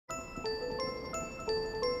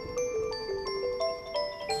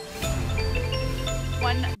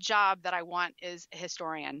one job that I want is a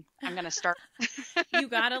historian. I'm going to start. You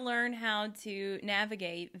got to learn how to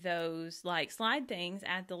navigate those like slide things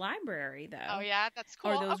at the library, though. Oh, yeah, that's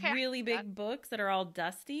cool. Or those okay, really big books that are all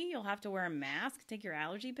dusty. You'll have to wear a mask, take your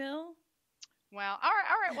allergy pill. Well, all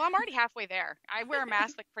right. Well, I'm already halfway there. I wear a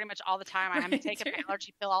mask like pretty much all the time. I have to take an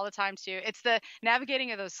allergy pill all the time too. It's the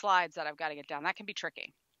navigating of those slides that I've got to get down. That can be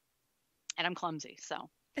tricky, and I'm clumsy. So,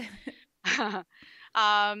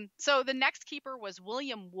 so the next keeper was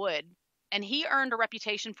William Wood, and he earned a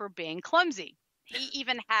reputation for being clumsy. He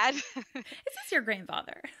even had. Is this your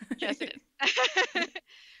grandfather? Yes, it is.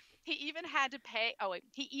 He even had to pay. Oh, wait.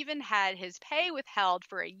 He even had his pay withheld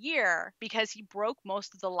for a year because he broke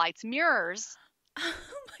most of the light's mirrors. Oh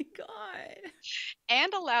my God.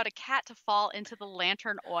 And allowed a cat to fall into the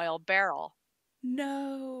lantern oil barrel.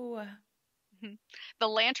 No. The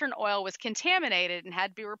lantern oil was contaminated and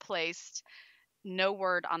had to be replaced. No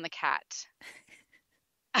word on the cat.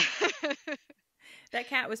 That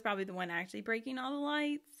cat was probably the one actually breaking all the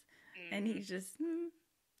lights. And he just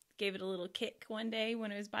gave it a little kick one day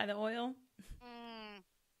when it was by the oil.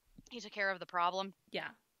 He took care of the problem. Yeah.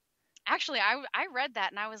 Actually, I read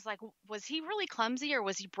that and I was like, was he really clumsy or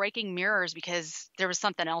was he breaking mirrors because there was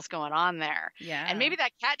something else going on there? Yeah. And maybe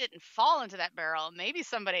that cat didn't fall into that barrel. Maybe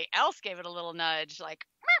somebody else gave it a little nudge like,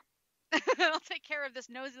 I'll take care of this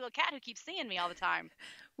nosy little cat who keeps seeing me all the time.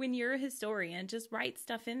 When you're a historian, just write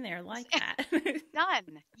stuff in there like that.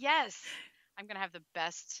 Done. Yes. I'm going to have the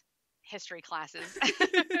best history classes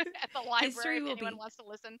at the library if anyone wants to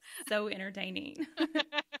listen. So entertaining.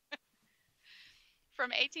 From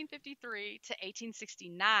 1853 to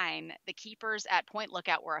 1869, the keepers at Point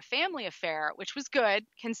Lookout were a family affair, which was good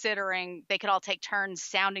considering they could all take turns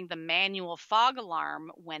sounding the manual fog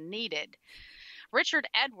alarm when needed. Richard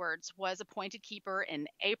Edwards was appointed keeper in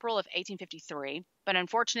April of 1853, but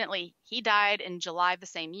unfortunately, he died in July of the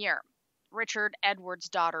same year. Richard Edwards'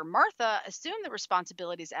 daughter Martha assumed the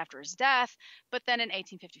responsibilities after his death, but then in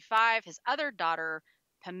 1855, his other daughter,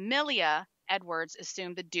 Pamela Edwards,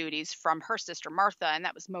 assumed the duties from her sister Martha, and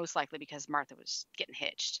that was most likely because Martha was getting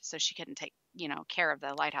hitched, so she couldn't take, care of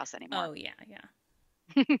the lighthouse anymore. Oh, yeah.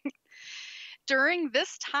 During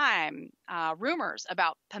this time, rumors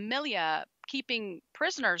about Pamela keeping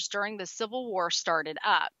prisoners during the Civil War started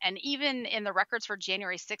up. And even in the records for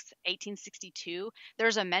January 6th, 1862,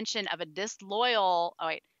 there's mention of the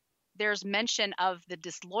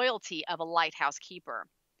disloyalty of a lighthouse keeper.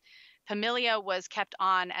 Pamela was kept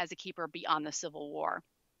on as a keeper beyond the Civil War.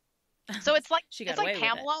 So it's like she got away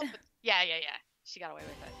Pamela. with it. Yeah. She got away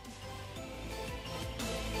with it.